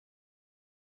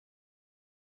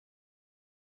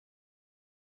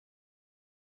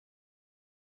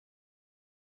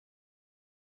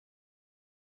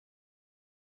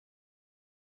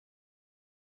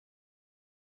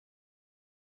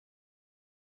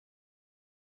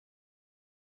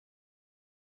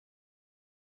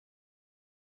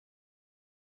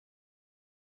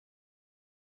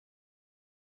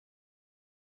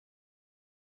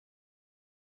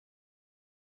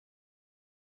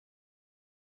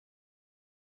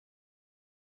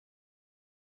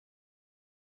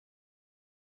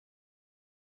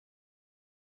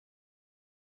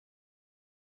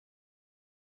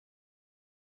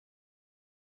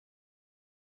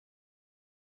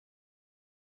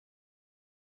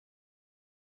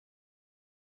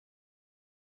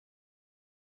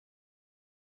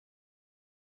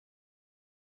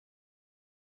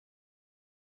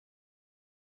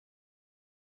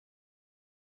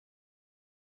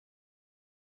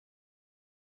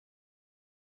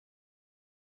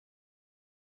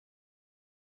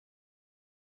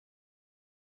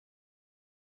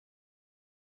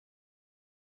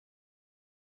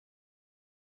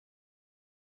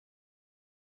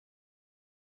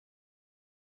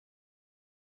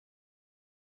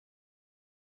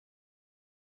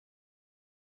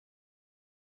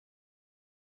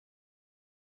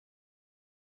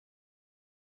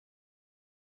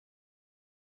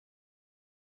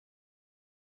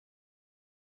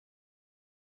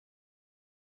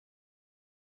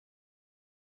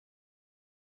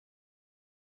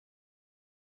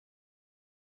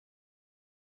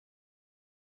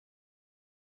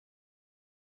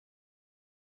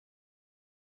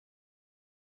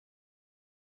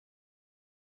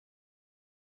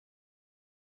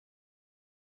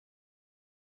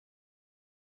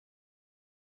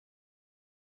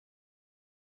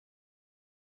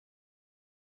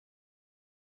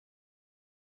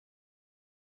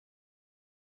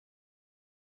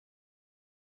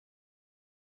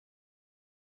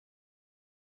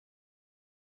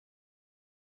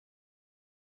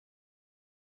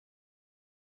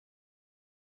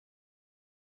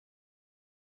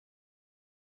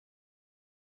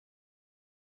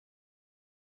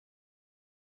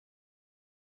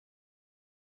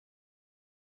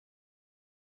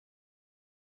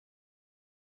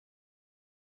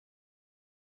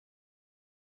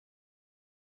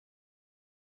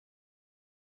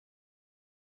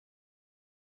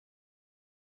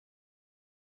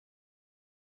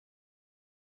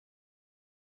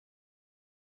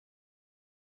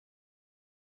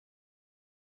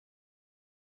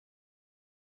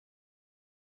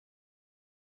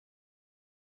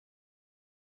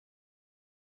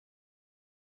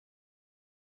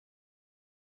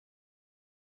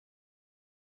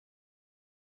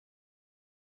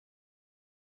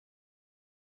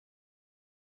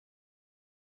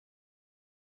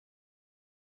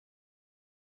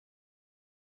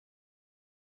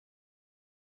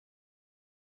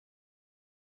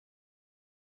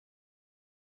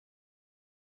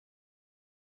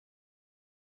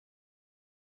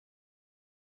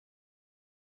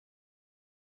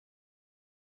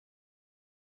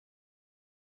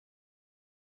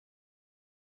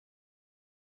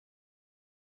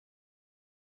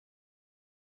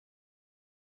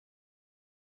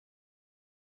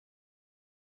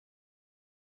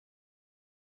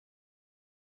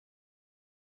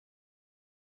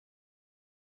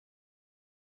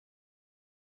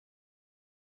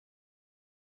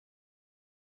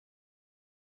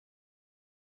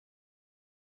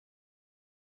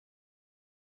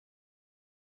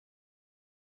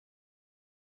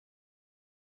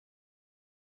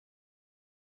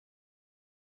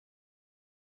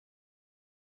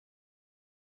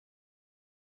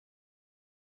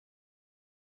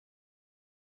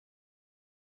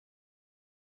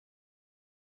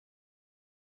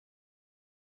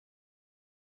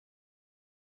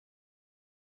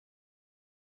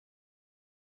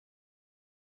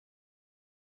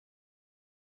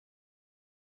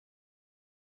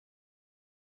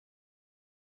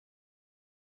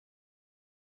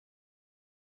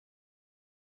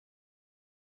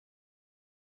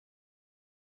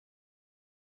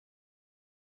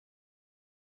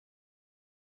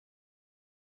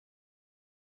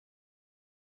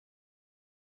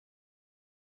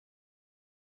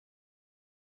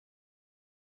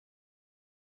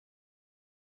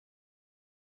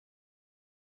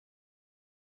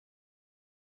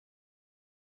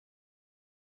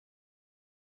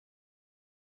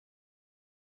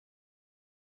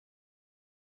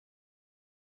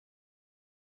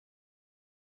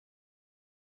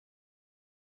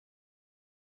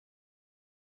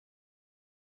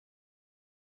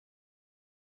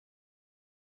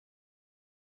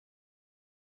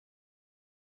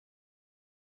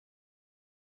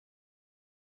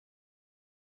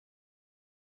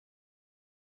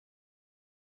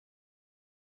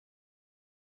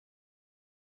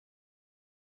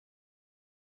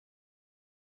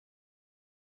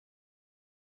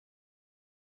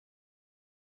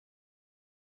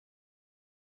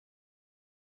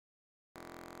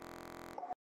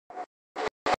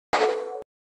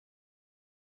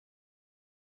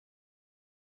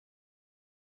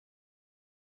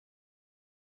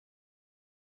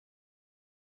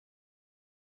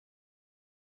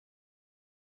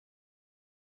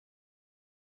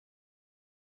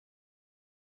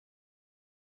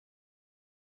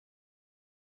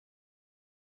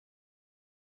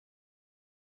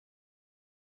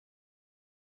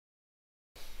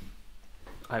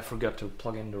I forgot to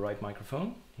plug in the right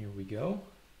microphone. Here we go.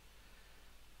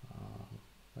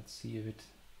 Let's see if it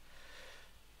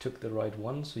took the right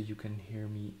one so you can hear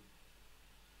me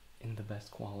in the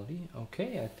best quality.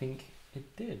 Okay, I think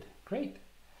it did. Great.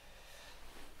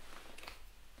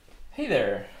 Hey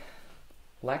there,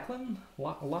 Lachlan?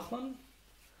 Lachlan?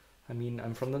 I mean,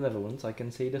 I'm from the Netherlands. I can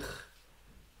say the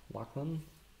Lachlan.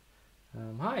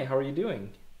 Hi, how are you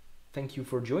doing? Thank you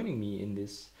for joining me in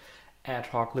this ad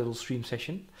hoc little stream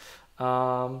session.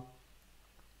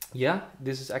 Yeah,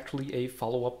 this is actually a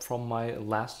follow-up from my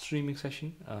last streaming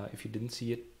session. If you didn't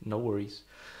see it, no worries.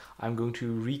 I'm going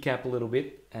to recap a little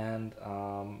bit, and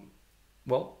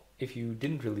well, if you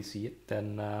didn't really see it,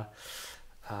 then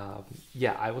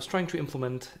yeah, I was trying to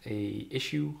implement a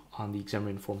issue on the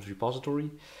Xamarin.Forms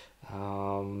repository,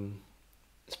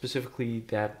 specifically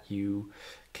that you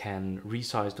can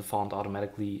resize the font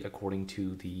automatically according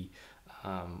to the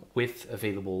width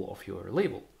available of your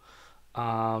label.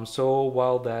 So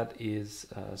while that is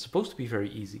supposed to be very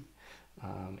easy,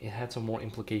 it had some more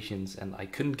implications and I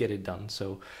couldn't get it done.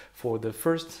 So for the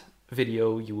first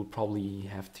video, you would probably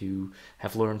have to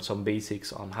have learned some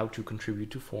basics on how to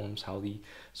contribute to forms, how the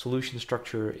solution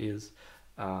structure is,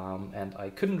 and I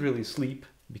couldn't really sleep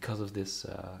because of this,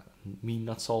 me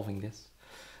not solving this.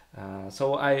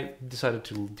 So I decided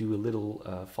to do a little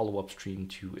follow-up stream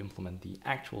to implement the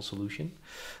actual solution.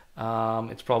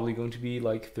 It's probably going to be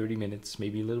like 30 minutes,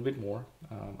 maybe a little bit more.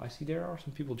 I see there are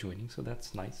some people joining, so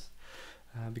that's nice.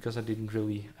 Because I didn't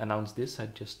really announce this, I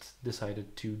just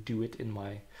decided to do it in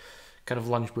my kind of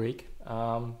lunch break.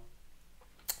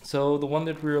 So the one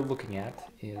that we're looking at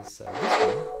is this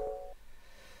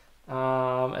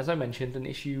one. As I mentioned, an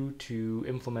issue to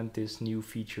implement this new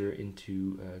feature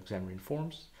into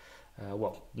Xamarin.Forms.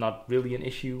 Well, not really an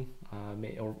issue,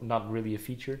 or not really a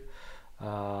feature,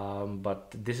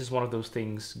 but this is one of those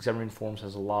things. Xamarin.Forms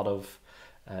has a lot of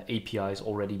APIs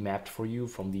already mapped for you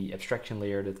from the abstraction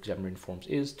layer that Xamarin.Forms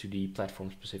is to the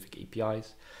platform-specific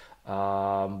APIs.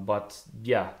 But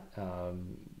yeah,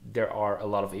 there are a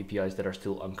lot of APIs that are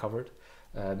still uncovered.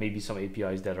 Maybe some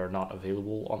APIs that are not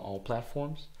available on all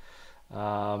platforms.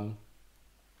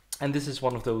 And this is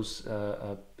one of those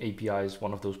APIs,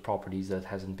 one of those properties that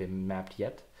hasn't been mapped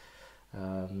yet.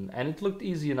 And it looked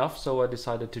easy enough, so I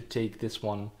decided to take this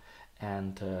one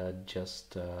and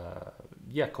just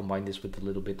yeah, combine this with a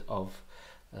little bit of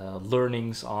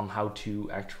learnings on how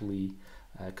to actually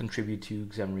contribute to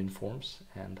Xamarin.Forms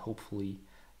and hopefully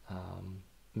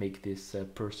make this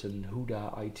person,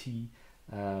 Huda IT,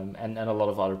 and a lot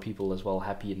of other people as well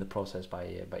happy in the process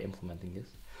by implementing this.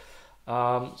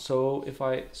 So if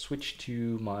I switch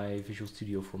to my Visual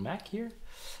Studio for Mac here,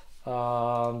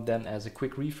 then as a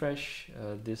quick refresh,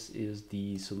 this is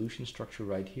the solution structure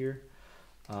right here.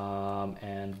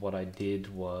 And what I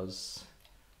did was,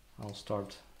 I'll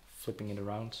start flipping it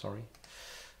around, sorry,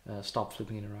 stop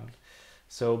flipping it around.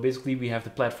 So basically we have the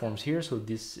platforms here. So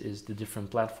this is the different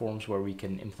platforms where we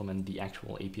can implement the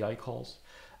actual API calls.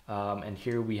 And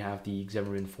here we have the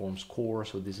Xamarin.Forms core.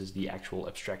 So this is the actual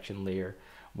abstraction layer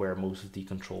where most of the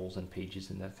controls and pages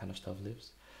and that kind of stuff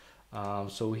lives.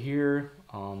 So here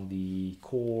on the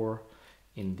core,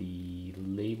 in the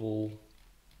label,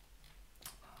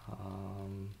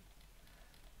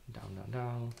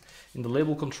 down. In the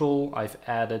label control, I've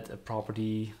added a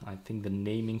property. I think the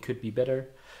naming could be better,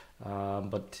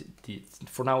 but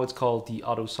for now it's called the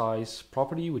auto size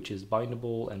property, which is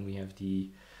bindable, and we have the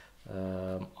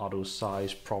auto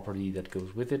size property that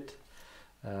goes with it.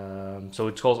 So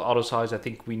it's called auto size. I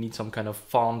think we need some kind of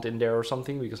font in there or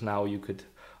something, because now you could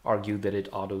argue that it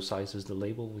auto sizes the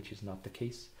label, which is not the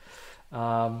case.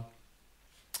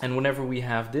 And whenever we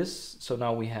have this, so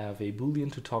now we have a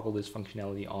Boolean to toggle this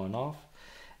functionality on and off.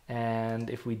 And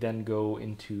if we then go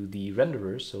into the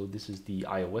renderers, so this is the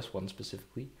iOS one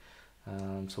specifically.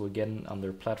 So again,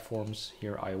 under platforms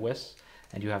here, iOS,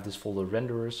 and you have this folder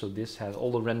renderers. So this has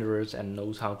all the renderers and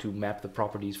knows how to map the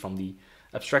properties from the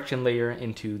abstraction layer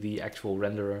into the actual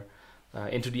renderer,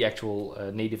 into the actual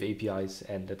native APIs,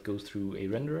 and that goes through a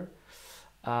renderer.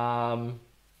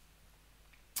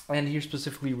 And here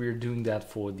specifically, we're doing that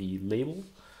for the label.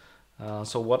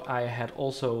 So what I had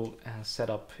also set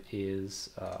up is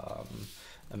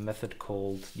a method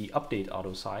called the update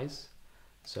auto size.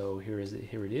 So here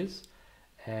it is.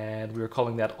 And we're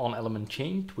calling that on element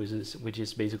changed, which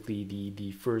is basically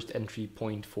the first entry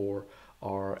point for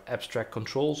our abstract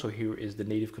control. So here is the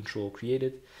native control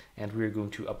created, and we're going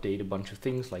to update a bunch of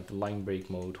things like the line break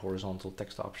mode, horizontal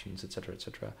text options, etc.,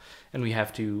 etc. And we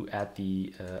have to add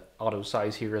the auto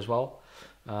size here as well,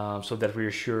 so that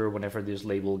we're sure whenever this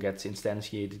label gets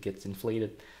instantiated, gets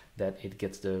inflated, that it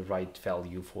gets the right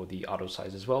value for the auto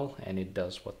size as well, and it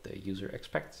does what the user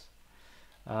expects.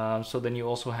 So then you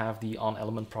also have the on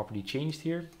element property changed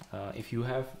here. If you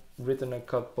have written a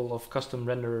couple of custom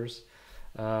renderers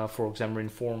for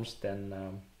Xamarin.Forms,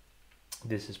 then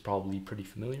this is probably pretty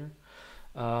familiar.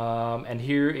 And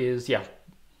here is, yeah,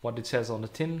 what it says on the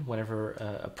tin whenever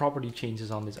a property changes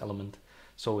on this element.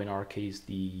 So in our case,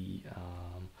 the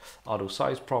auto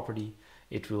size property,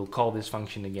 it will call this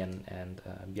function again, and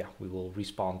yeah, we will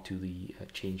respond to the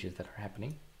changes that are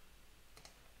happening.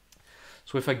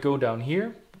 So if I go down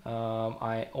here,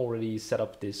 I already set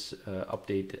up this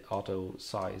update auto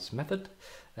size method.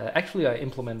 Actually, I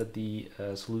implemented the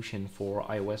solution for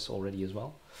iOS already as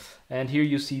well. And here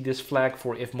you see this flag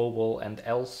for if mobile and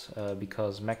else,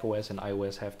 because macOS and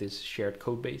iOS have this shared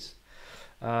code base.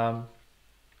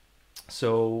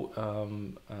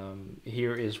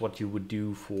 Here is what you would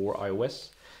do for iOS,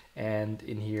 and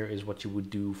in here is what you would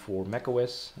do for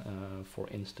macOS. For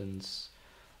instance,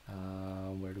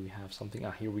 where do we have something?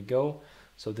 Here we go.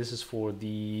 So this is for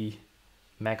the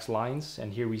max lines,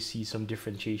 and here we see some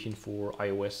differentiation for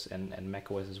iOS and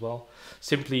macOS as well,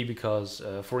 simply because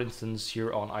for instance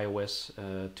here on iOS,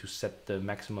 to set the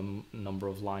maximum number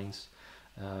of lines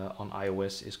on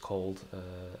iOS is called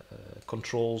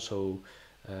control, so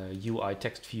UI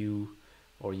text view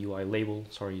or UI label,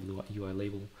 sorry, UI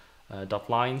label dot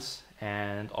lines,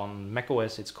 and on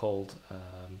macOS it's called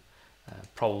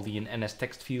probably an NS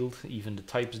text field, even the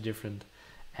type is different,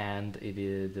 and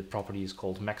the property is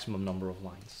called maximum number of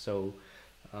lines. So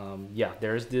yeah,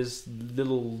 there's this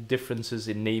little differences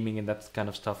in naming and that kind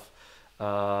of stuff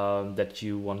that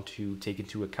you want to take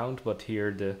into account, but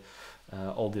here the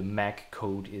all the Mac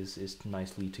code is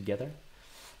nicely together.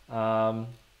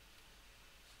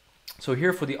 So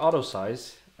here for the auto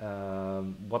size,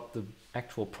 what the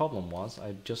actual problem was,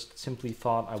 I just simply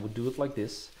thought I would do it like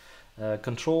this.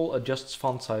 Control adjusts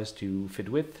font size to fit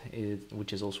width,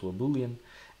 which is also a Boolean,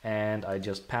 and I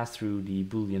just passed through the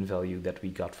Boolean value that we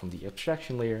got from the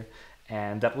abstraction layer,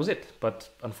 and that was it. But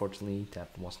unfortunately,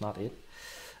 that was not it.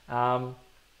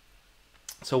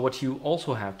 So what you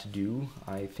also have to do,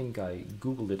 I think I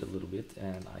Googled it a little bit,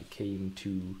 and I came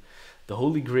to the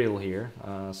holy grail here,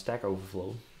 Stack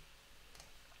Overflow.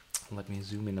 Let me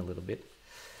zoom in a little bit,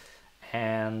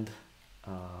 and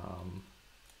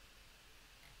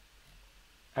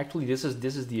actually this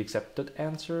is the accepted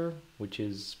answer, which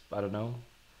is, I don't know,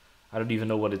 I don't even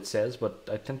know what it says, but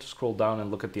I tend to scroll down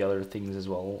and look at the other things as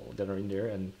well that are in there,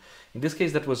 and in this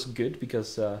case that was good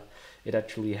because it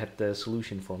actually had the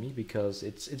solution for me, because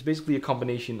it's basically a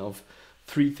combination of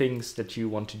 3 things that you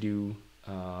want to do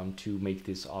to make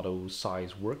this auto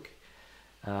size work,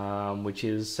 which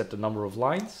is set the number of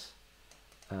lines,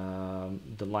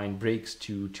 the line breaks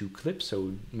to clip,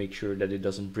 so make sure that it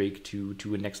doesn't break to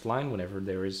a next line whenever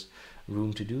there is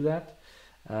room to do that.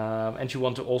 And you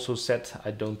want to also set,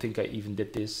 I don't think I even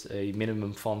did this, a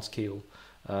minimum font scale.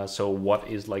 So what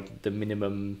is like the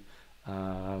minimum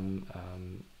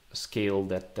scale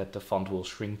that the font will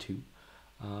shrink to.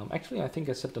 Actually, I think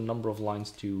I set the number of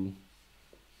lines to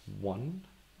 1.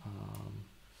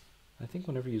 I think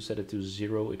whenever you set it to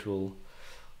 0, it will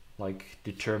like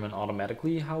determine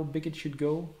automatically how big it should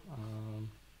go.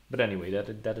 But anyway,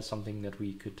 that is something that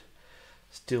we could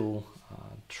still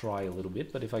try a little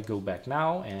bit. But if I go back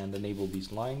now and enable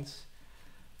these lines,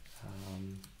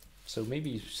 so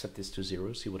maybe set this to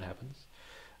 0, see what happens.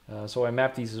 So I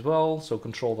map these as well. So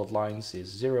control.lines is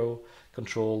 0,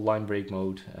 control line break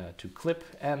mode to clip,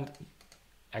 and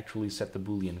actually set the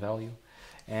Boolean value.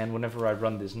 And whenever I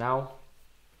run this now,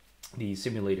 the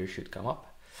simulator should come up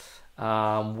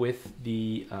with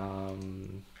the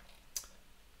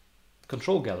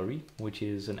control gallery, which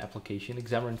is an application,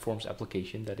 Xamarin.Forms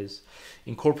application that is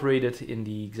incorporated in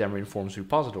the Xamarin.Forms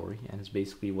repository, and it's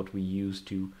basically what we use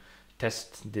to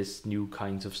test this new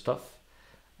kinds of stuff.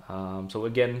 So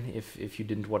again, if you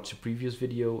didn't watch the previous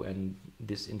video and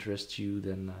this interests you,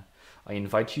 then I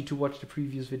invite you to watch the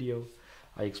previous video.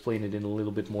 I explain it in a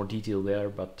little bit more detail there,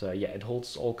 but yeah, it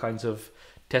holds all kinds of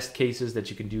test cases that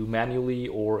you can do manually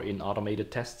or in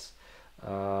automated tests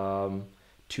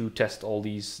to test all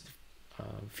these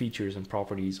features and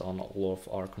properties on all of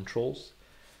our controls.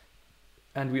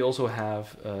 And we also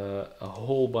have a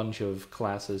whole bunch of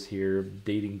classes here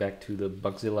dating back to the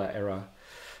Bugzilla era,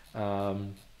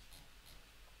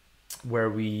 where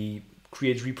we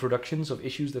create reproductions of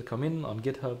issues that come in on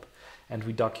GitHub, and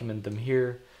we document them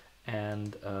here,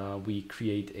 and we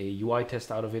create a UI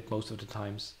test out of it most of the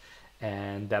times.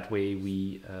 and that way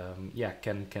we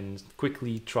can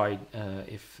quickly try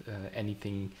if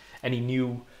any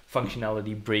new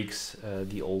functionality breaks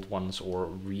the old ones or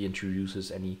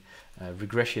reintroduces any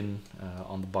regression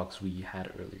on the bugs we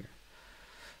had earlier.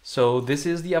 So this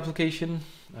is the application.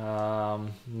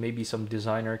 Maybe some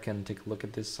designer can take a look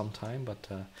at this sometime, but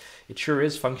it sure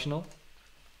is functional.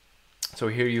 So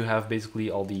here you have basically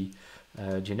all the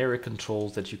generic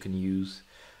controls that you can use.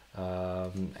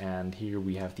 And here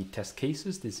we have the test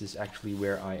cases. This is actually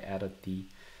where I added the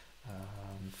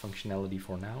functionality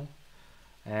for now.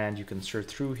 And you can search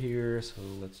through here. So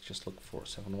let's just look for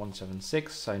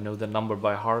 7176. I know the number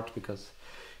by heart because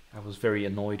I was very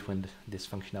annoyed when this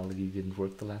functionality didn't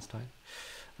work the last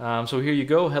time. So here you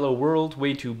go, hello world,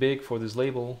 way too big for this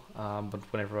label. But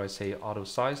whenever I say auto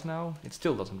size now, it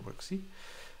still doesn't work, see?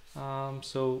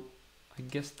 So I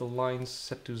guess the lines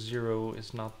set to 0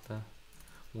 is not the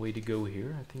way to go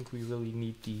here. I think we really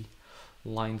need the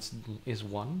lines is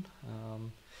 1.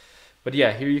 But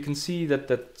yeah, here you can see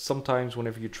that sometimes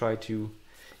whenever you try to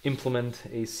implement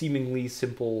a seemingly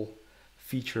simple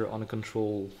feature on a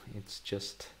control, it's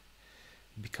just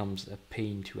becomes a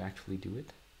pain to actually do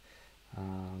it.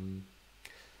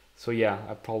 So yeah,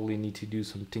 I probably need to do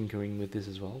some tinkering with this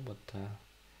as well, but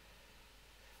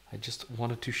I just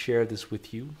wanted to share this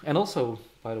with you. And also,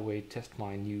 by the way, test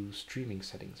my new streaming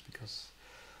settings, because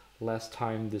last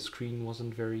time the screen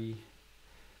wasn't very,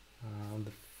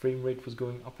 the frame rate was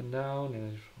going up and down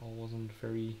and it all wasn't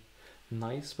very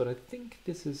nice, but I think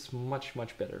this is much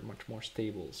better, much more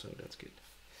stable, so that's good.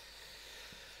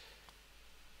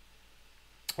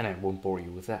 And I won't bore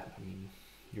you with that. I mean,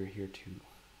 you're here to...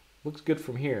 Looks good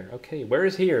from here. Okay, where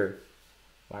is here?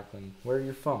 Lachlan, where are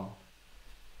you from?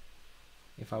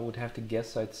 If I would have to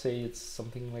guess, I'd say it's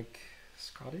something like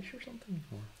Scottish or something.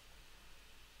 Or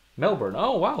Melbourne.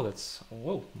 Oh, wow, that's...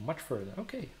 Whoa, much further.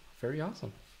 Okay, very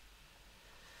awesome.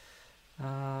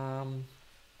 All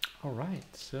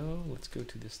right, so let's go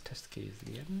to this test case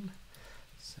again.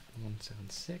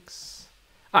 7176.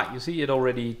 You see it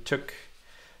already took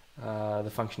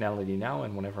the functionality now,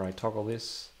 and whenever I toggle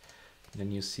this,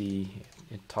 then you see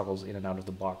it toggles in and out of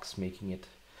the box, making it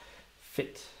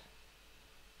fit.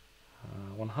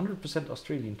 100%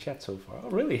 Australian chat so far.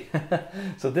 Oh, really?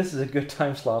 So this is a good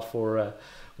time slot for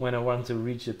when I want to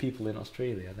reach the people in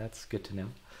Australia. That's good to know.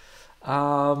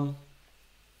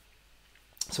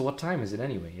 So what time is it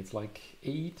anyway? It's like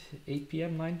 8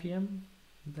 p.m., 9 p.m.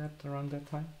 Around that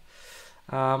time.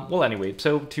 Well, anyway,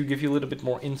 so to give you a little bit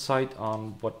more insight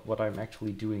on what I'm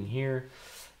actually doing here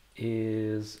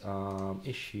is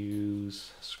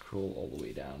issues, scroll all the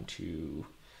way down to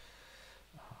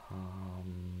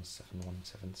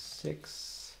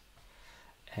 7176,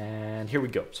 and here we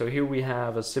go. So here we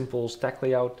have a simple stack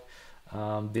layout.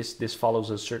 This follows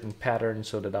a certain pattern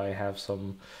so that I have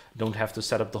don't have to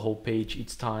set up the whole page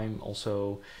each time.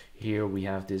 Also here we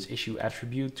have this issue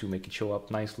attribute to make it show up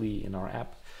nicely in our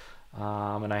app.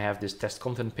 And I have this test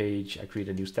content page. I create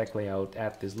a new stack layout,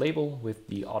 add this label with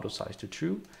the auto size to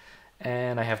true.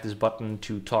 And I have this button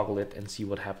to toggle it and see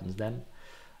what happens then.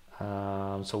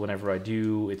 So whenever I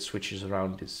do, it switches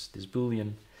around this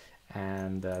Boolean,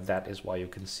 and that is why you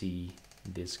can see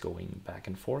this going back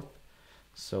and forth.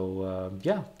 So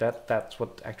yeah, that's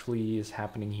what actually is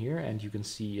happening here, and you can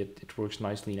see it works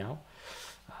nicely now.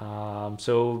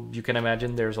 So you can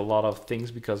imagine there's a lot of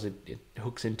things because it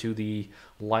hooks into the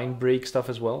line break stuff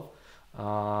as well.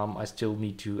 I still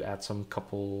need to add some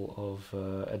couple of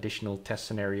additional test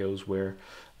scenarios where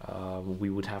we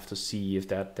would have to see if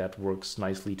that works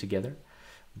nicely together.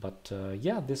 But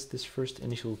yeah, this first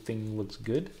initial thing looks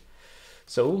good.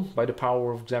 So by the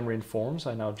power of Xamarin.Forms,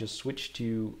 I now just switch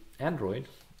to Android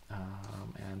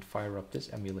and fire up this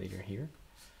emulator here.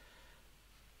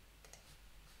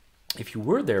 If you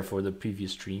were there for the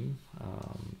previous stream,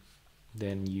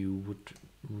 then you would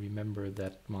remember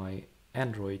that my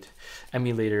Android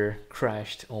emulator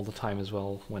crashed all the time as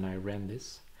well when I ran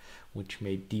this, which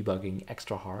made debugging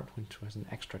extra hard, which was an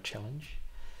extra challenge.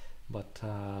 But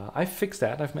I fixed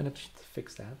that. I've managed to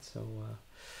fix that, so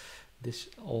this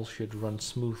all should run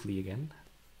smoothly again.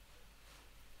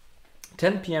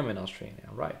 10 p.m. in Australia.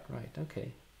 Right,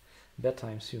 okay.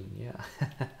 Bedtime soon, yeah.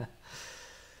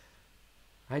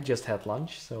 I just had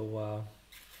lunch, so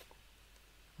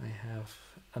I have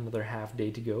another half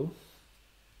day to go.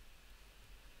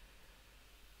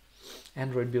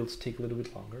 Android builds take a little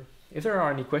bit longer. If there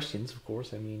are any questions, of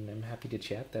course, I mean, I'm happy to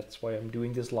chat. That's why I'm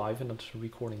doing this live and not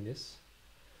recording this.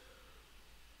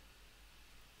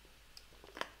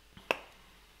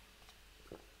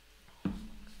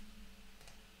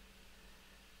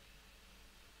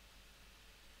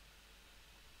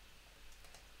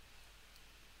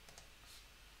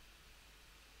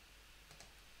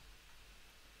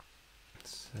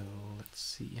 Let's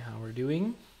see how we're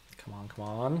doing. Come on, come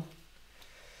on.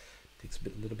 Takes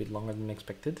a little bit longer than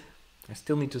expected. I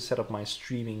still need to set up my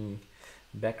streaming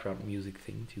background music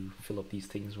thing to fill up these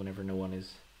things whenever no one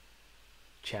is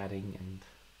chatting and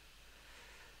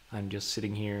I'm just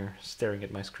sitting here staring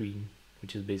at my screen,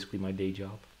 which is basically my day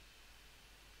job.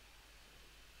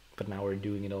 But now we're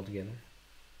doing it all together.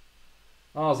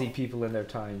 Aussie people in their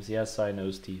times. Yes, I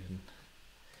know, Stephen.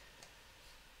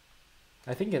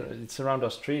 I think it's around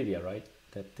Australia, right?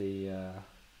 That they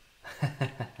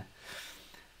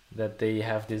that they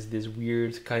have this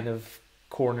weird kind of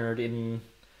cornered in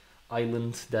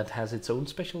island that has its own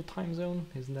special time zone.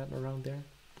 Isn't that around there?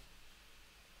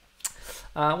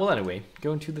 Well, anyway,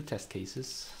 going to the test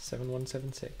cases.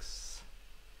 7176.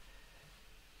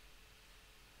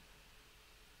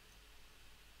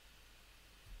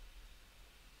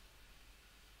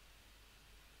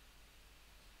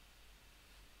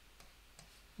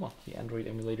 Well, the Android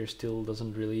emulator still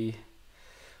doesn't really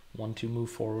want to move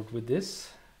forward with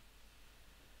this.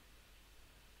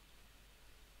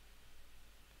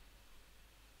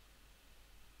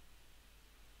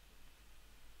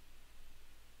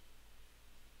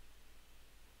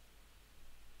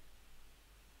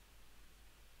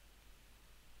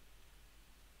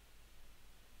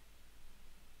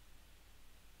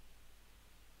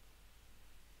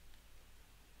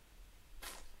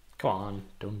 Come on,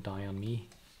 don't die on me.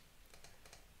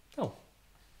 Oh,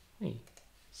 hey,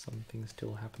 something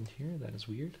still happened here. That is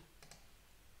weird.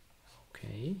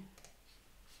 Okay,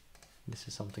 this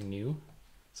is something new.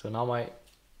 So now my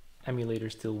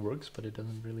emulator still works, but it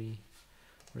doesn't really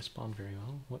respond very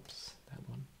well. Whoops, that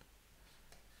one.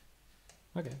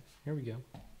 Okay, here we go.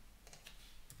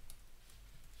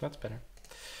 That's better.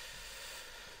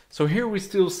 So here we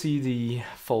still see the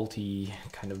faulty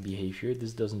kind of behavior.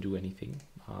 This doesn't do anything.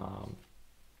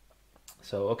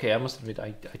 So, okay, I must admit,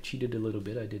 I cheated a little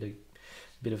bit. I did a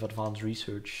bit of advanced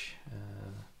research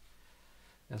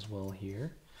as well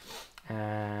here.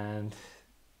 And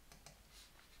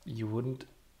you wouldn't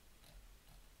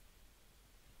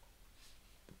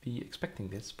be expecting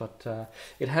this, but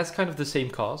it has kind of the same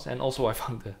cause. And also I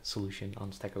found the solution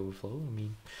on Stack Overflow. I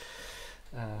mean,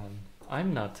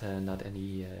 I'm not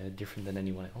any different than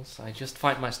anyone else. I just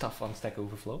find my stuff on Stack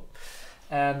Overflow.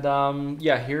 And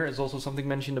yeah, here is also something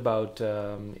mentioned about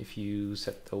if you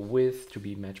set the width to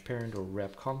be match parent or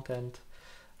wrap content.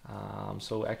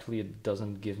 So actually it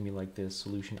doesn't give me like this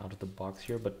solution out of the box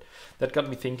here, but that got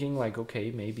me thinking like,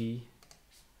 okay, maybe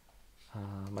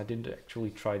I didn't actually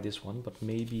try this one, but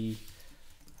maybe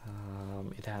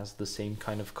it has the same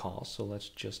kind of cause. So let's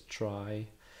just try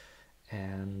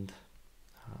and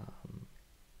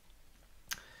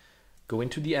go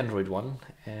into the Android one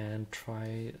and try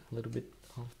a little bit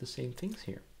of the same things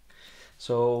here.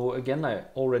 So again, I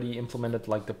already implemented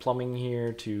like the plumbing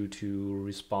here to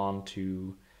respond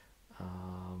to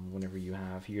whenever you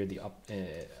have here the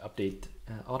update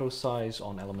auto size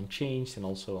on element changed and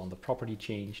also on the property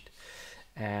changed.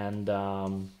 And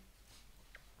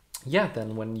yeah,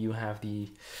 then when you have the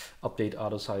update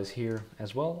auto size here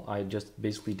as well, I just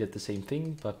basically did the same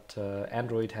thing, but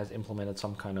Android has implemented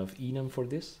some kind of enum for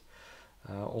this.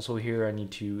 Also here I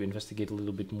need to investigate a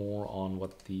little bit more on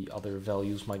what the other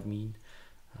values might mean.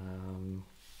 And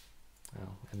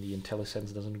the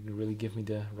IntelliSense doesn't really give me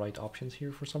the right options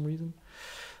here for some reason.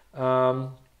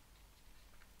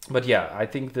 But yeah, I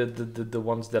think the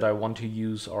ones that I want to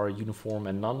use are uniform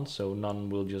and none. So none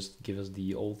will just give us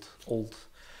the old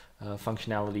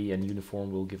functionality, and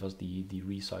uniform will give us the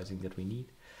resizing that we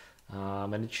need.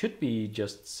 And it should be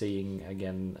just saying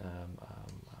again,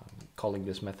 calling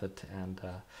this method and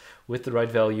with the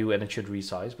right value, and it should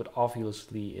resize, but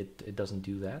obviously it doesn't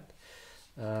do that.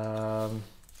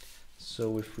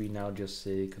 So if we now just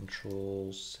say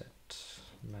control set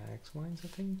max lines, I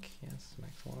think, yes,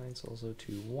 max lines also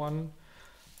to 1.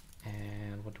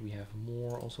 And what do we have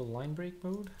more? Also line break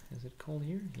mode, is it called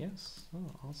here? Yes.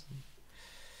 Oh, awesome.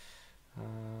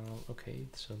 Okay,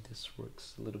 so this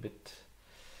works a little bit.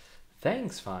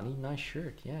 Thanks, Fanny. Nice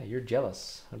shirt. Yeah, you're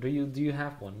jealous. Do you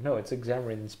have one? No, it's a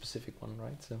Xamarin specific one,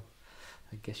 right? So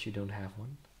I guess you don't have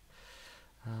one.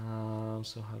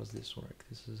 So how does this work?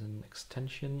 This is an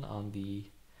extension on the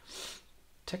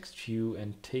text view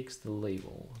and takes the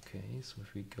label. Okay, so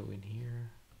if we go in here.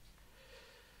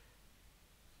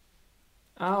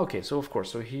 Okay, so of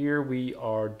course, so here we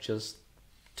are just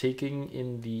taking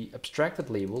in the abstracted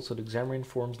label, so the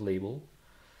Xamarin.Forms label,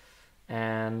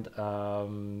 and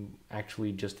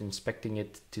actually just inspecting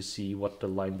it to see what the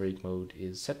line break mode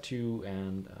is set to,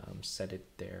 and set it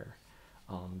there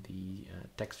on the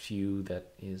text view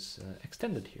that is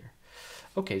extended here.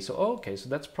 Okay, so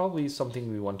that's probably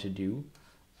something we want to do,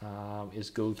 is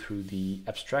go through the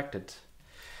abstracted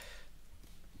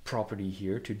property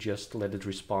here to just let it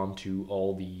respond to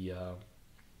all the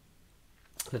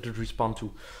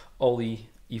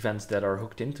events that are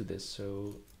hooked into this.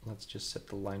 So let's just set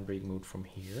the line break mode from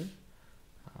here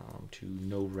to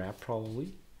no wrap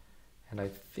probably, and I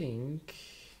think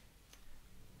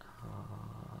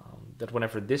that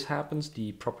whenever this happens,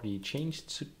 the property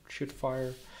changed should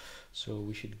fire. So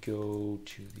we should go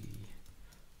to the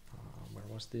where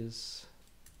was this?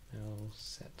 No,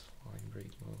 set line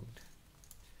break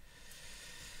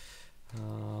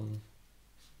mode,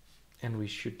 and we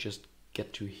should just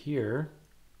get to here,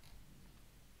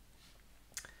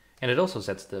 and it also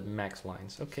sets the max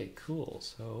lines. Okay, cool.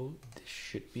 So this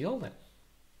should be all then.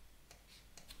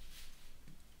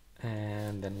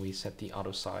 And then we set the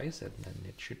auto size, and then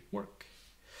it should work.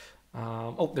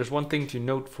 Oh, there's one thing to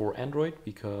note for Android,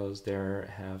 because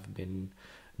there have been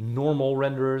normal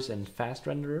renderers and fast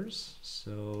renderers.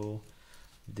 So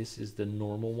this is the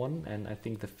normal one, and I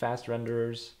think the fast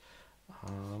renderers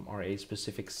are a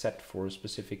specific set for a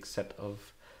specific set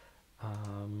of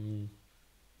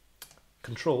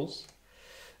controls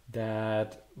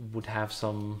that would have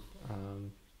some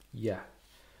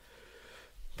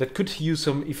that could use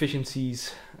some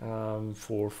efficiencies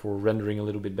for rendering a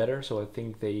little bit better. So I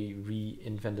think they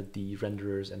reinvented the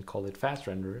renderers and called it fast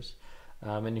renderers,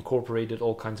 and incorporated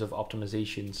all kinds of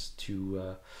optimizations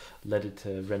to let it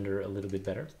render a little bit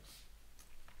better,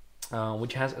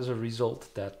 which has as a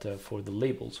result that for the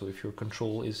label, so if your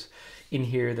control is in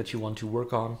here that you want to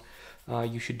work on,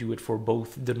 you should do it for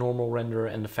both the normal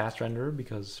renderer and the fast renderer,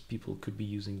 because people could be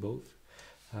using both.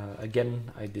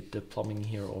 Again, I did the plumbing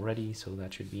here already, so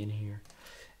that should be in here.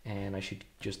 And I should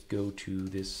just go to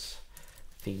this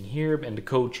thing here, and the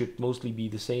code should mostly be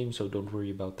the same, so don't worry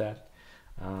about that.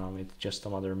 It's just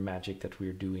some other magic that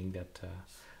we're doing that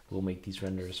will make these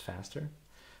renders faster.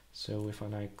 So if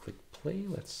I click play,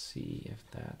 let's see if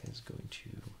that is going to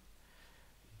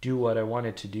do what I want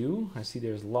it to do. I see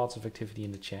there's lots of activity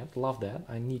in the chat. Love that.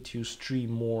 I need to stream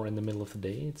more in the middle of the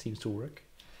day. It seems to work.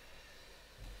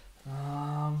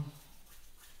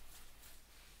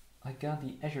 I got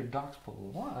the Azure Docs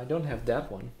pull. Wow, I don't have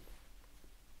that one.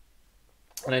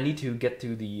 And I need to get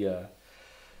to the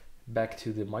back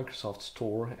to the Microsoft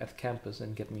store at campus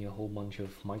and get me a whole bunch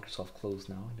of Microsoft clothes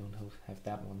now. I don't have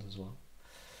that one as well.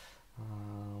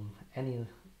 Any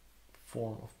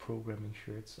form of programming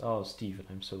shirts. Oh, Steven,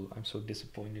 I'm so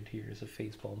disappointed. Here is a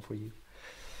facepalm for you.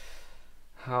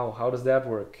 How does that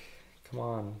work? Come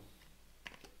on.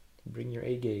 Bring your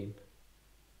A game.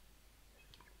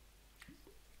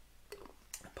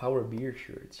 Power beer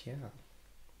shirts, yeah.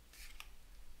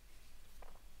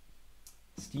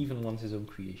 Steven wants his own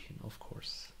creation, of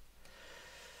course.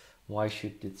 Why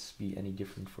should this be any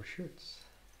different for shirts?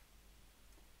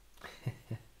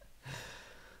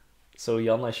 So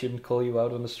Jan, I shouldn't call you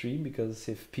out on the stream, because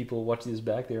if people watch this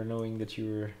back, they're knowing that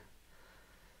you're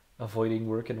avoiding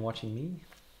work and watching me.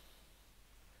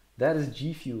 That is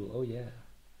G Fuel. Oh yeah.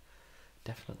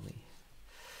 Definitely.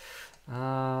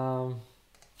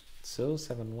 So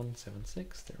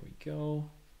 7176, there we go.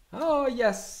 Oh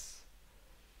yes,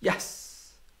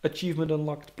 yes, achievement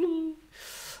unlocked. Bloom.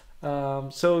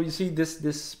 So you see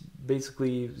this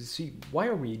basically, you see, why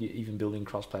are we even building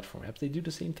cross-platform apps? They do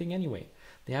the same thing anyway.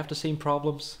 They have the same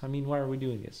problems. I mean, why are we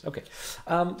doing this? Okay,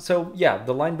 so yeah,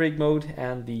 the line break mode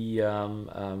and the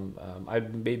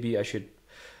maybe I should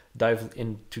dive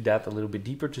into that a little bit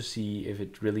deeper to see if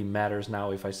it really matters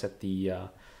now if I set the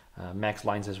max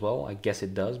lines as well. I guess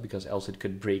it does, because else it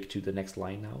could break to the next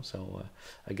line now. So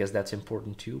I guess that's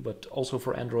important too. But also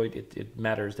for Android, it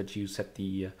matters that you set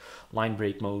the line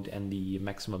break mode and the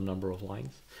maximum number of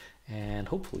lines. And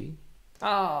hopefully,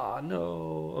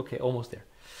 no, okay, almost there.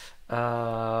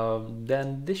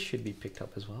 Then this should be picked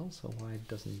up as well. So why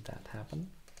doesn't that happen?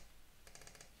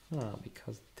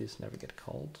 Because this never get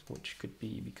called, which could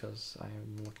be because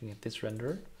I'm looking at this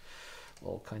render.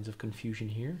 All kinds of confusion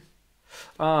here.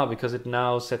 Because it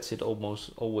now sets it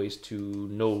almost always to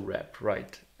no rep,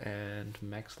 right? And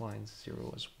max lines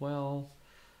 0 as well.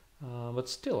 But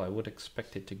still, I would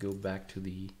expect it to go back to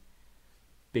the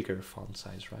bigger font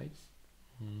size, right?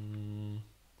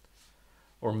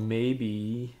 Or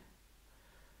maybe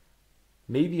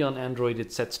on Android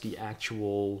it sets the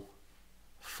actual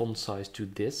font size to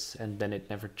this, and then it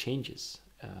never changes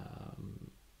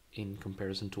in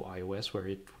comparison to iOS, where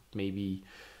it maybe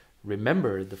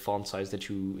remember the font size that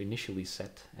you initially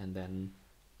set and then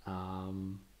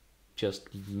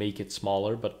just make it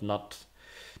smaller but not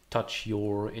touch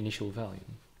your initial value.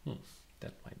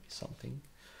 That might be something.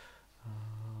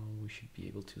 we should be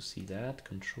able to see that.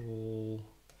 Control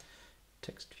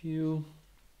text view,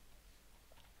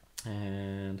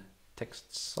 and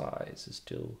text size is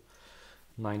still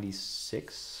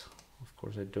 96. Of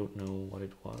course, I don't know what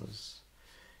it was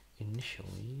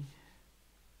initially.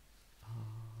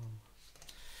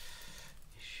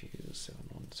 Issue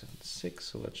 7176.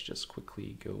 So let's just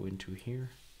quickly go into here.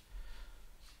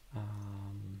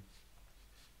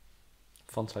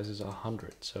 Font size is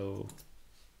 100. So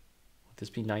would this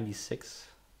be 96?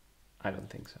 I don't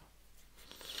think so.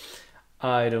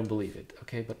 I don't believe it.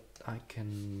 Okay, but I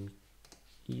can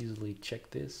easily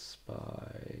check this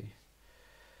by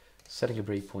setting a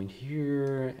breakpoint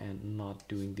here and not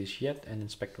doing this yet, and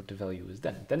inspect what the value is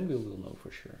then. Then we will know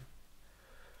for sure.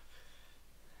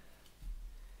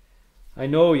 I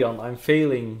know, Jan, I'm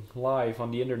failing live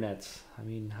on the internet. I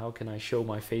mean, how can I show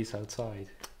my face outside?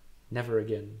 Never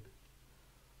again.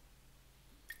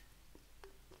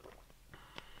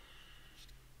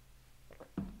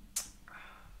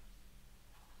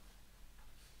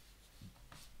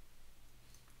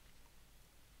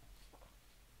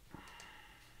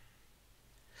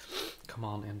 Come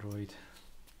on, Android.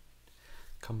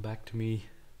 Come back to me.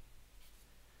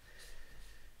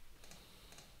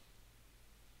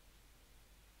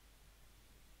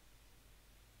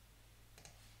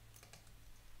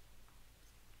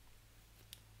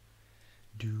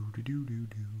 Do do do do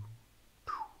do.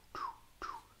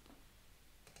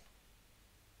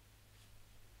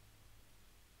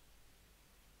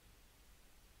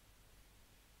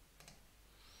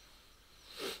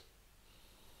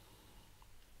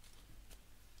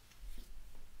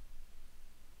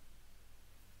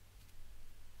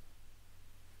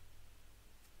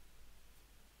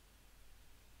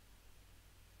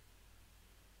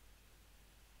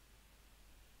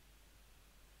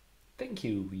 Thank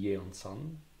you,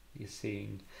 Yeon-san. He's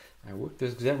saying, I worked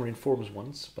with Xamarin.Forms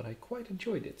once, but I quite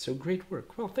enjoyed it. So great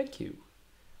work. Well, thank you.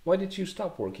 Why did you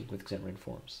stop working with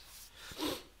Xamarin.Forms?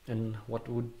 And what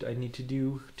would I need to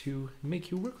do to make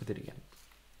you work with it again?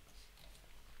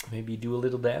 Maybe do a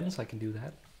little dance? I can do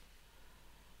that.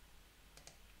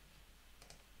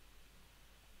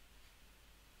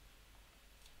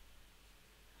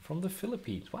 From the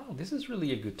Philippines. Wow, this is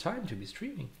really a good time to be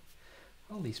streaming.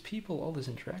 All these people, all this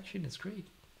interaction is great.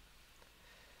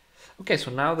 Okay,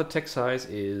 so now the text size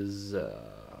is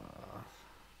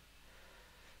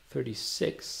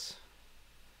 36.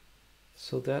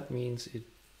 So that means it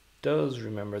does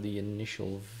remember the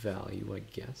initial value, I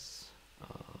guess.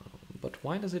 But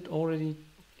why is it already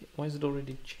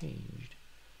changed?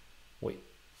 Wait,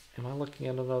 am I looking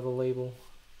at another label?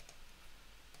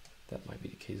 That might be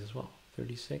the case as well.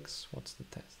 36, what's the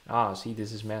test? Ah, see,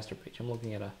 this is master page. I'm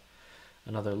looking at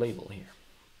another label here.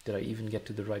 Did I even get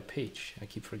to the right page? I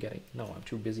keep forgetting. No, I'm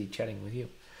too busy chatting with you.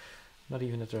 Not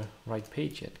even at the right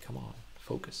page yet. Come on,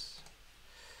 focus.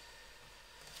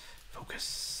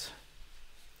 Focus.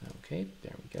 Okay,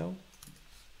 there we go.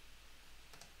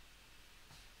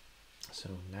 So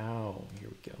now, here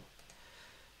we go.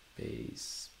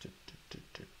 Base.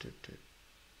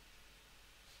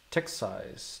 Text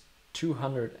size,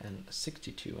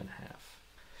 262.5.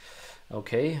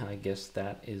 Okay, I guess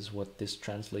that is what this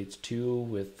translates to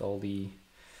with all the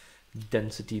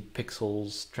density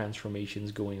pixels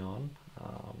transformations going on.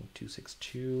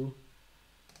 262.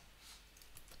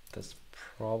 This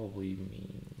probably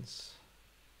means,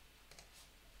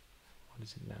 what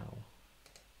is it now?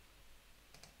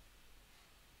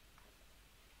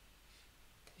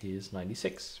 Is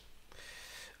 96.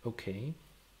 Okay.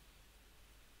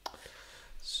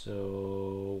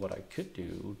 So what I could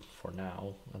do for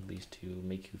now, at least to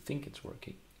make you think it's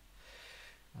working,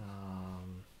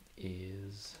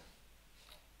 is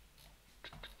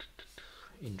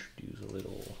introduce a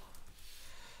little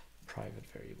private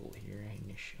variable here.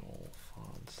 Initial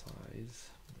font size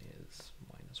is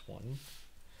 -1.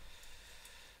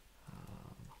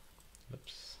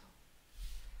 Oops.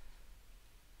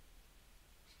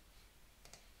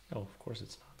 Oh, of course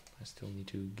it's not. I still need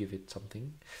to give it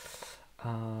something.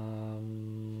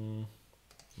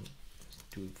 Let's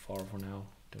do it far for now.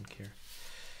 Don't care.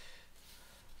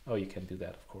 Oh, you can do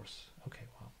that, of course. Okay,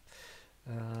 wow.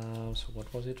 So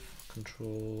what was it?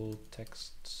 Control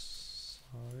text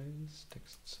size.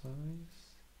 Text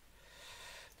size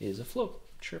is a float.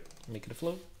 Sure, make it a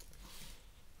float.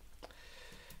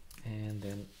 And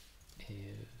then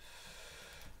if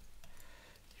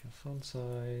your font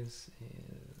size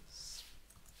is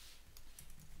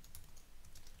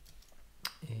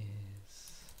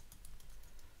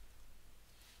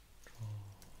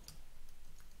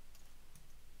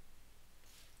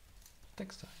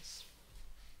text size.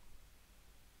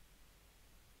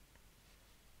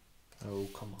 Oh,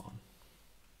 come on.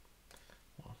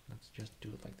 Well, let's just do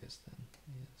it like this then.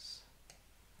 Yes.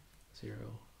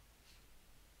 0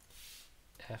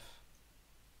 F.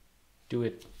 Do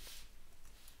it.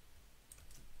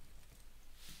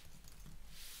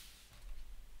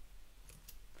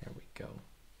 There we go.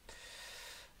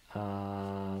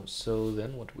 So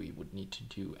then what we would need to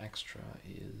do extra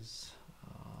is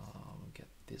get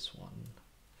this one.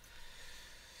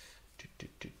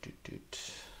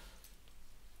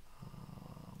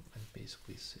 And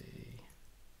basically say,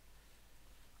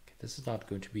 okay, this is not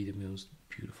going to be the most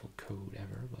beautiful code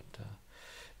ever, but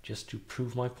just to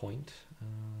prove my point,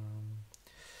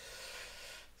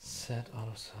 set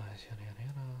auto size yada yada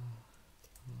yada.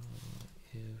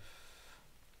 If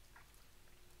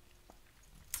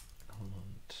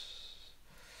element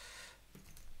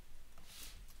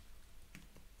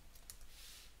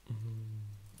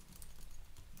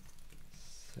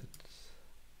set.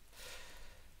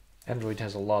 Android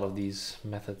has a lot of these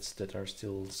methods that are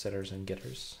still setters and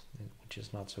getters, which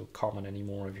is not so common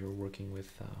anymore if you're working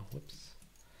with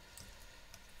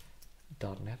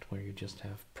 .NET, where you just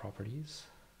have properties.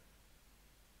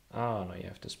 Oh no, you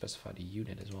have to specify the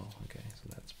unit as well. Okay, so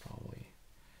that's probably,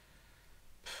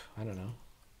 I don't know.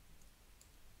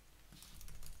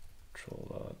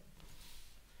 Control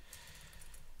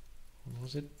what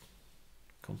was it?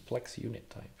 Complex unit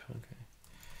type. Okay.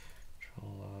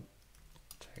 Control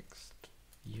text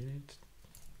unit.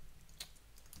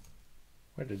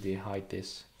 Where did they hide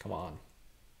this? Come on.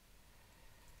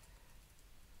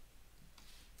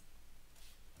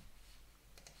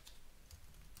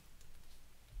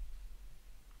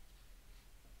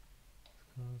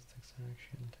 Text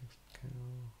action, text count.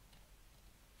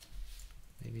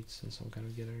 Maybe it's in some kind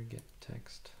of getter, get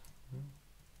text. No?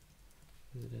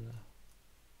 Is it in a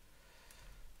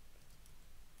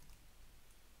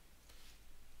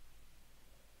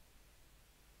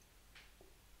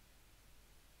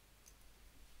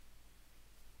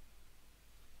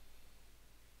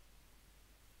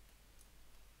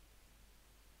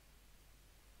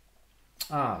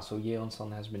so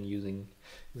Yeon-san has been using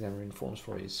Xamarin.Forms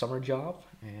for his summer job,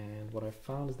 and what I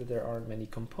found is that there aren't many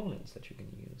components that you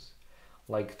can use,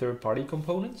 like third-party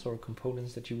components or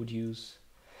components that you would use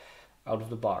out of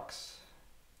the box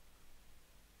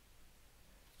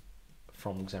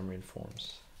from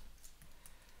Xamarin.Forms.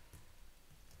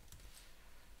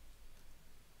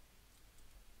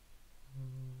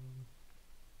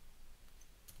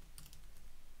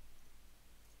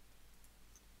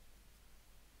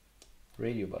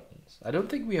 Radio buttons. I don't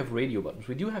think we have radio buttons.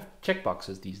 We do have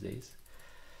checkboxes these days.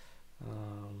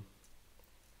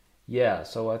 Yeah,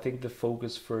 so I think the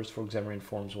focus first for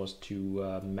Xamarin.Forms was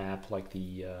to map like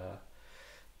the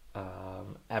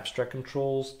abstract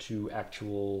controls to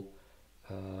actual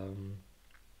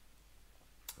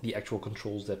the actual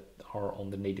controls that are on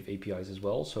the native APIs as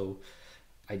well. So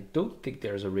I don't think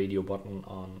there's a radio button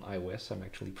on iOS. I'm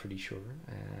actually pretty sure,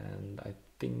 and I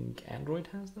think Android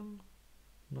has them.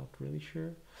 Not really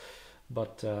sure,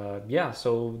 but yeah,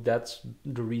 so that's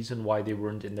the reason why they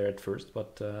weren't in there at first.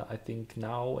 But I think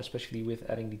now, especially with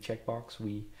adding the checkbox,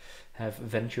 we have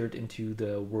ventured into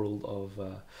the world of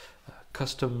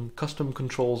custom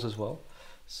controls as well.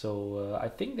 So I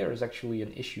think there is actually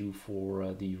an issue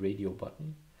for the radio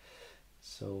button.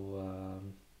 So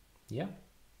yeah,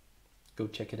 go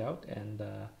check it out, and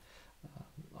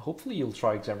hopefully you'll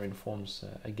try Xamarin.Forms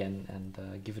again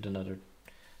and give it another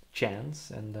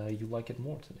chance, and you like it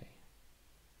more today.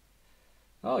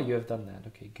 Oh, you have done that.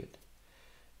 Okay, good.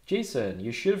 Jason,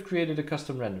 you should have created a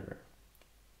custom renderer.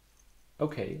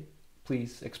 Okay,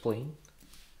 please explain.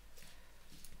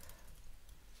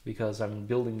 Because I'm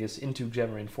building this into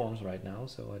Xamarin.Forms right now,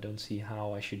 so I don't see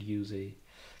how I should use a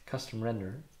custom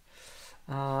renderer.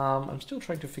 I'm still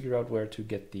trying to figure out where to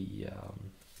get the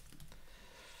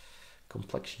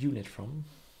complex unit from.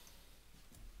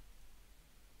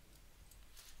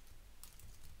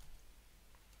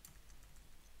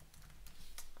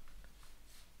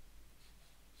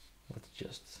 Let's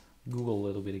just Google a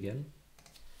little bit again.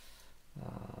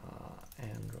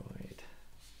 Android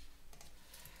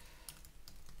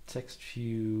text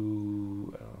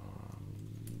view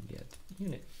get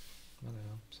unit. I don't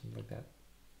know, something like that.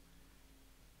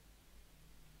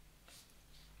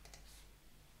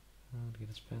 Get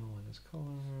this panel in this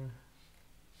color.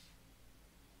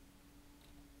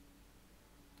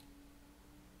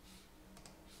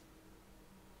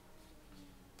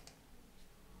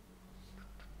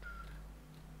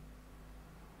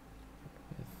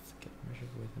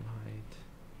 Width and height.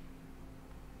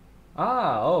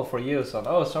 Oh, for you, son.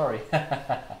 Oh, sorry.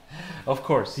 Of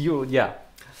course, you. Yeah,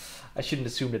 I shouldn't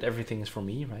assume that everything is for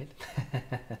me, right?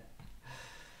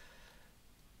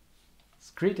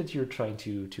 great that you're trying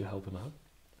to help him out.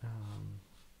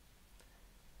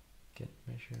 Get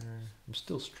measure. I'm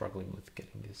still struggling with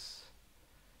getting this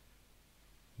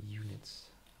units.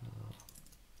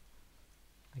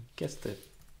 I guess that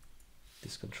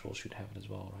this control should have it as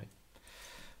well, right?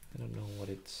 I don't know what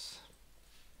it's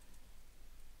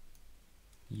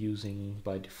using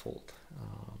by default.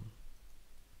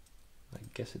 I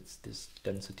guess it's this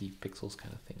density pixels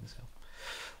kind of thing. So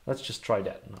let's just try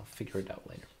that and I'll figure it out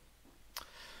later.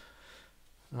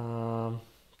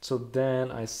 So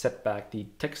then I set back the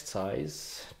text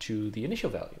size to the initial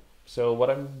value. So what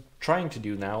I'm trying to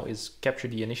do now is capture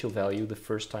the initial value the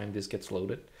first time this gets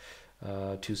loaded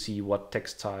to see what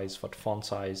text size, what font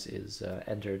size is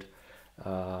entered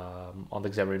on the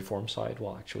Xamarin.Forms side.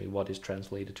 Well, actually what is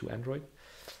translated to Android.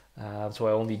 So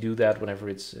I only do that whenever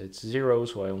it's 0,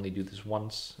 so I only do this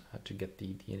once to get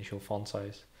the initial font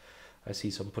size. I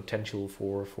see some potential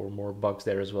for more bugs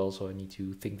there as well, so I need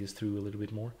to think this through a little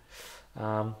bit more.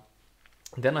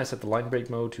 Then I set the line break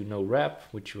mode to no wrap,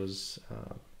 which was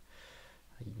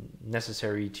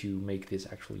necessary to make this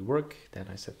actually work. Then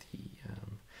I set the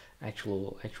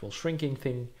actual shrinking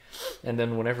thing, and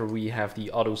then whenever we have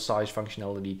the auto size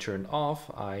functionality turned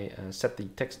off, I set the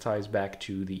text size back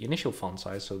to the initial font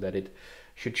size so that it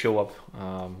should show up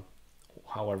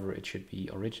however it should be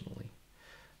originally.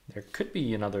 There could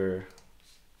be another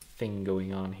thing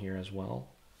going on here as well,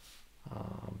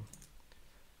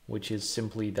 which is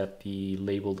simply that the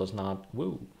label does not,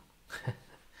 whoa.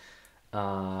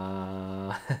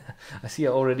 I see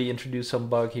I already introduced some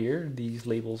bug here. These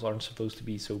labels aren't supposed to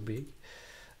be so big.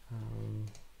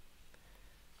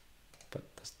 But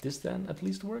does this then at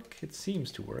least work? It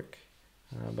seems to work.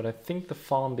 But I think the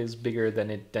font is bigger than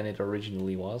it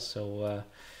originally was. So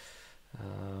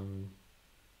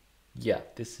yeah,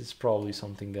 this is probably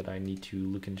something that I need to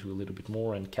look into a little bit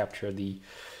more and capture the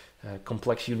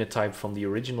complex unit type from the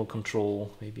original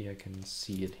control. Maybe I can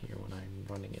see it here when I'm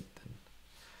running it, then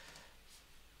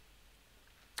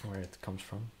where it comes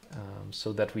from,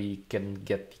 so that we can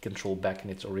get the control back in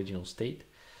its original state,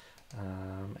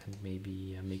 and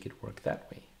maybe make it work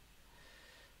that way.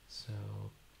 So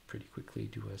pretty quickly,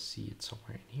 do I see it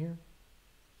somewhere in here?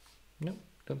 No,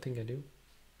 don't think I do.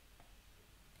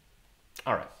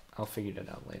 All right, I'll figure that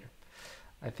out later.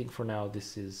 I think for now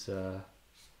this is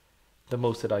the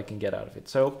most that I can get out of it.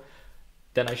 So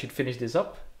then I should finish this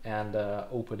up and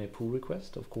open a pull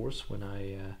request. Of course, when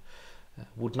I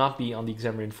would not be on the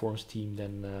Xamarin.Forms team,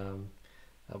 then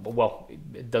well,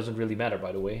 it doesn't really matter,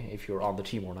 by the way, if you're on the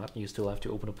team or not. You still have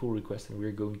to open a pull request, and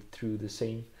we're going through the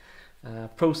same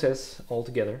process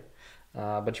altogether.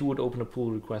 But you would open a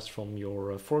pull request from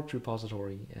your forked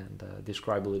repository and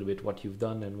describe a little bit what you've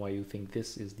done and why you think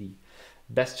this is the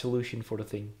best solution for the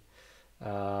thing.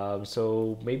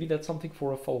 So maybe that's something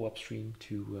for a follow-up stream,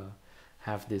 to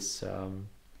have this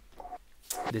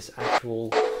this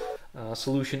actual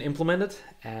solution implemented,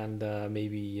 and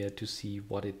maybe to see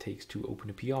what it takes to open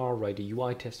a PR, write a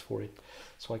UI test for it,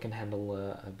 so I can handle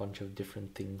a bunch of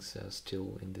different things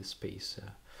still in this space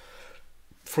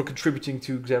for contributing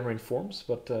to Xamarin.Forms.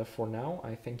 But for now,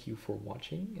 I thank you for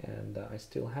watching, and I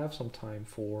still have some time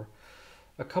for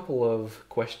a couple of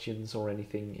questions or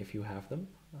anything if you have them.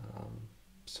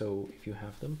 So if you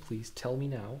have them, please tell me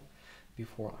now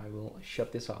before I will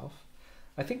shut this off.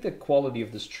 I think the quality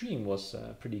of the stream was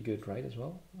pretty good, right, as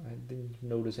well. I didn't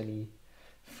notice any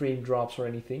frame drops or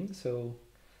anything. So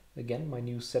again, my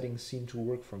new settings seem to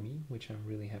work for me, which I'm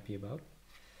really happy about.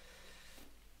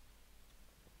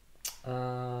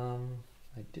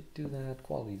 I did do that.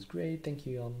 Quality is great. Thank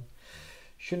you, Jan.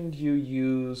 Shouldn't you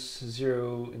use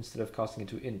 0 instead of casting it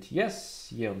to int?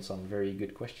 Yes, Yeon-san, very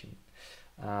good question.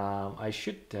 I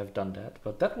should have done that,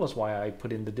 but that was why I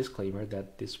put in the disclaimer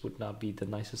that this would not be the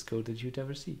nicest code that you'd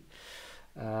ever see.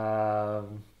 Yeah,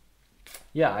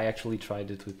 I actually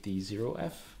tried it with the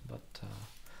 0f, but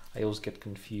I always get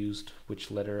confused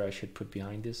which letter I should put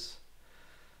behind this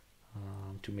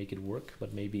to make it work.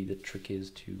 But maybe the trick is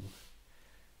to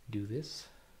do this,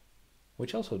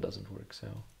 which also doesn't work, so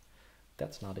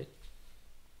that's not it.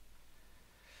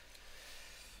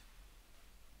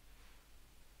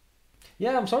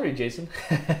 Yeah, I'm sorry, Jason.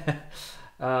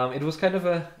 It was kind of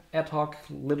a ad hoc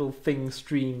little thing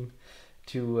stream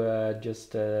to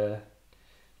just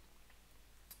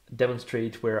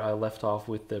demonstrate where I left off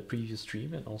with the previous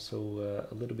stream, and also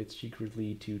a little bit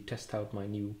secretly to test out my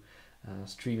new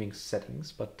streaming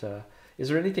settings. But is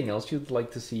there anything else you'd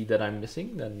like to see that I'm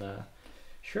missing? Then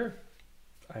sure,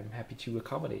 I'm happy to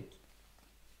accommodate.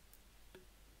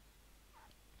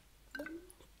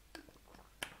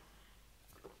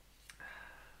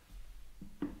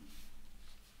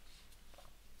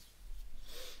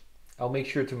 I'll make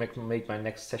sure to make my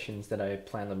next sessions that I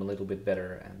plan them a little bit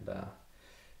better and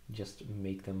just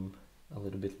make them a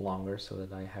little bit longer so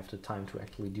that I have the time to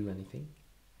actually do anything.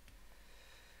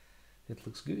 It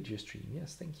looks good, your stream.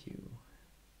 Yes, thank you.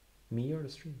 Me or the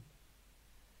stream?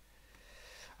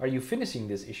 Are you finishing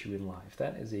this issue in live?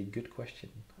 That is a good question.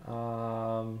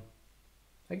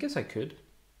 I guess I could.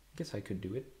 I guess I could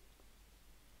do it.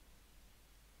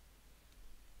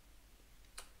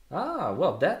 Ah,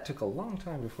 well, that took a long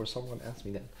time before someone asked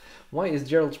me that. Why is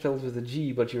Gerald spelled with a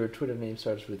G, but your Twitter name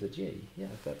starts with a J? Yeah,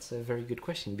 that's a very good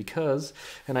question. Because,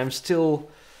 and I'm still,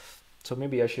 so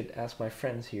maybe I should ask my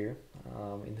friends here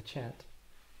in the chat.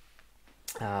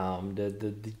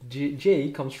 The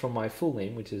J comes from my full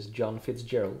name, which is John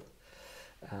Fitzgerald.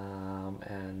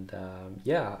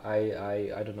 Yeah,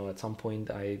 I don't know, at some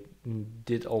point I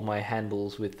did all my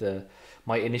handles with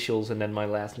my initials and then my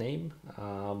last name.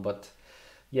 But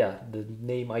yeah, the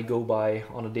name I go by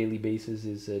on a daily basis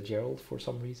is Gerald for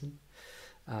some reason.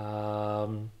 Yeah,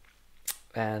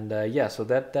 so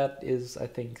that is, I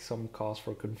think, some cause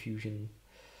for confusion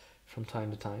from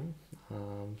time to time.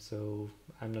 So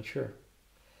I'm not sure.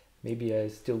 Maybe I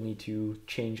still need to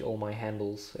change all my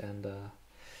handles and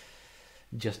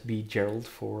just be Gerald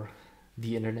for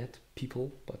the internet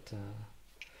people, but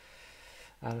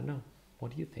I don't know.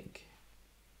 What do you think?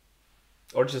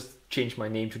 Or just change my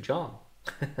name to John.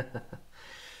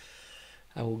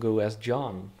 I will go as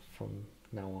John from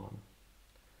now on.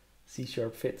 C#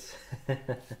 fits.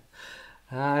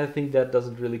 I think that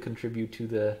doesn't really contribute to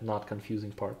the not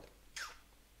confusing part.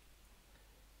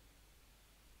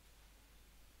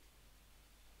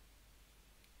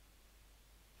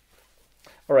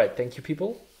 All right, thank you,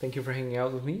 people. Thank you for hanging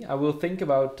out with me. I will think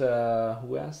about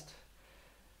who asked.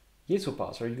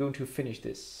 Yesopas, are you going to finish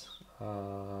this?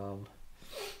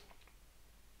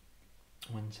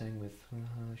 When saying with,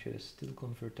 should I still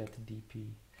convert that to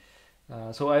DP?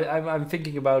 So I'm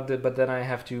thinking about it, but then I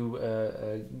have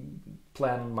to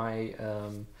plan my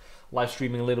live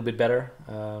streaming a little bit better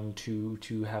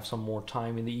to have some more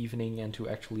time in the evening and to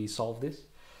actually solve this.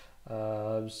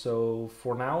 So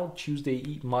for now,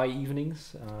 Tuesday my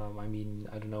evenings, I mean,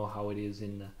 I don't know how it is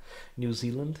in New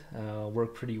Zealand,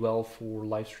 work pretty well for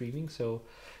live streaming. So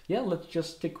yeah, let's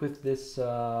just stick with this.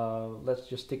 Let's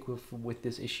just stick with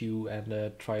this issue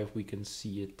and try if we can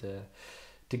see it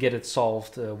to get it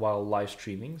solved while live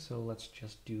streaming. So let's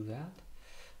just do that.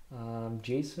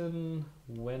 Jason,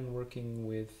 when working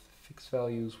with fixed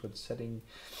values when setting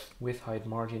width height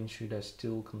margin, should I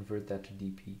still convert that to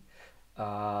DP?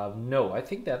 No, I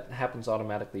think that happens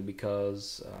automatically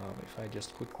because if I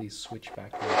just quickly switch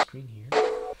back to the screen here,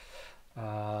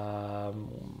 I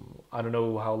don't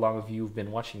know how long of you've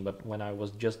been watching, but when I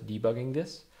was just debugging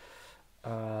this,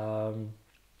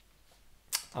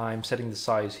 I'm setting the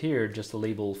size here, just the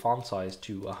label font size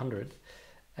to 100,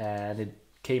 and it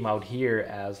came out here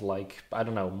as like, I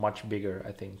don't know, much bigger.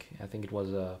 I think it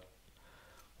was a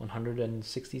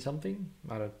 160 something.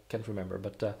 I can't remember,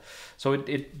 but so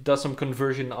it does some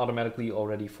conversion automatically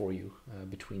already for you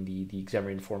between the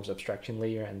Xamarin.Forms abstraction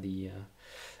layer and the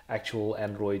actual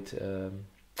Android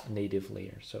native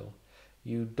layer. So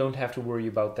you don't have to worry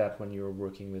about that when you're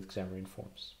working with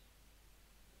Xamarin.Forms.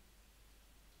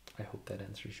 I hope that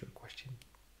answers your question.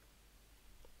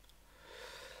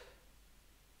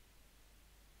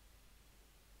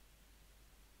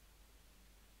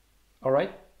 All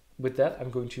right. With that, I'm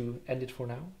going to end it for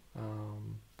now.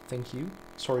 Thank you.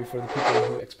 Sorry for the people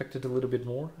who expected a little bit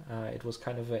more. It was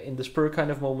kind of in the spur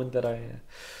kind of moment that I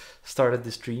started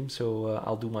the stream, so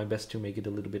I'll do my best to make it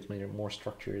a little bit more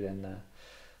structured and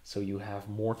so you have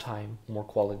more time, more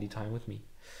quality time with me.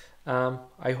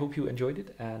 I hope you enjoyed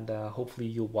it, and hopefully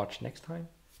you'll watch next time.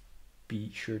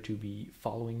 Be sure to be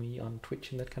following me on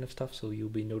Twitch and that kind of stuff, so you'll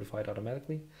be notified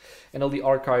automatically. And all the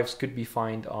archives could be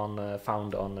found on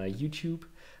YouTube.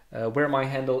 Where my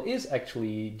handle is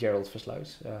actually Gerald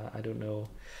Versluis. I don't know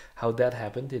how that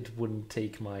happened. It wouldn't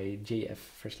take my JF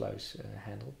Versluis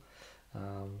handle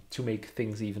to make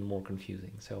things even more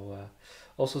confusing. So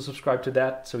also subscribe to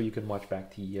that so you can watch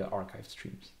back the archived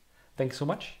streams. Thanks so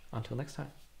much. Until next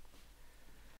time.